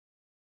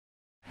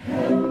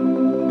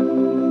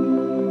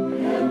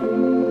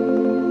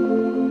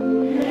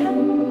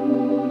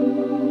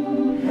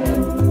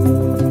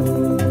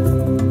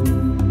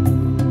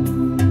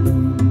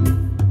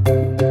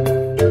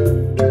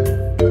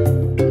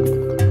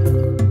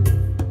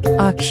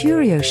Our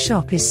Curio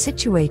shop is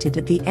situated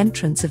at the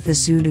entrance of the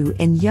Zulu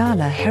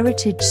Nyala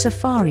Heritage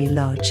Safari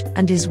Lodge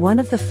and is one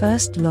of the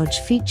first lodge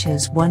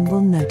features one will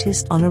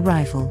notice on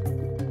arrival.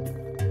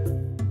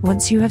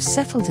 Once you have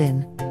settled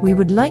in, we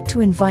would like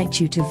to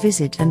invite you to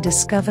visit and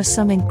discover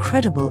some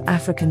incredible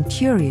African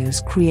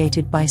curios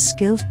created by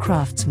skilled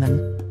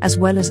craftsmen, as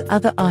well as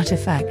other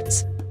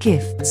artifacts,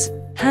 gifts,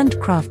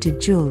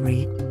 handcrafted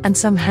jewellery, and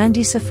some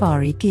handy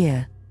safari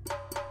gear.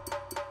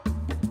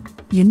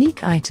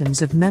 Unique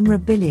items of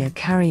memorabilia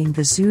carrying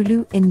the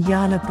Zulu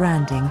Nyala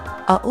branding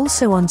are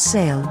also on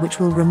sale,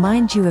 which will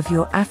remind you of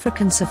your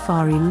African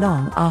safari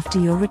long after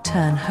your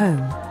return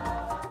home.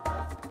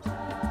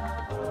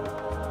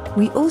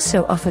 We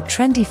also offer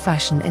trendy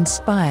fashion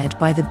inspired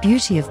by the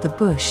beauty of the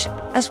bush,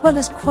 as well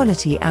as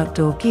quality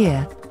outdoor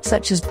gear,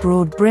 such as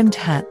broad-brimmed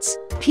hats,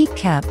 peak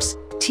caps,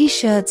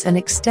 t-shirts, and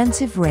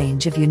extensive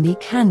range of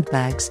unique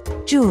handbags,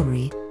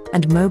 jewellery,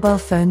 and mobile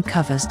phone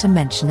covers, to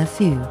mention a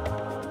few.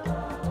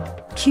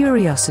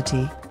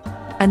 Curiosity.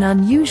 An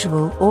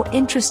unusual or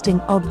interesting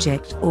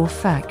object or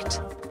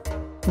fact.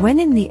 When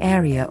in the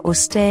area or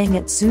staying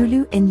at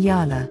Zulu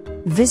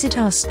Nyala, visit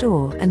our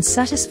store and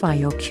satisfy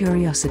your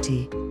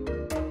curiosity.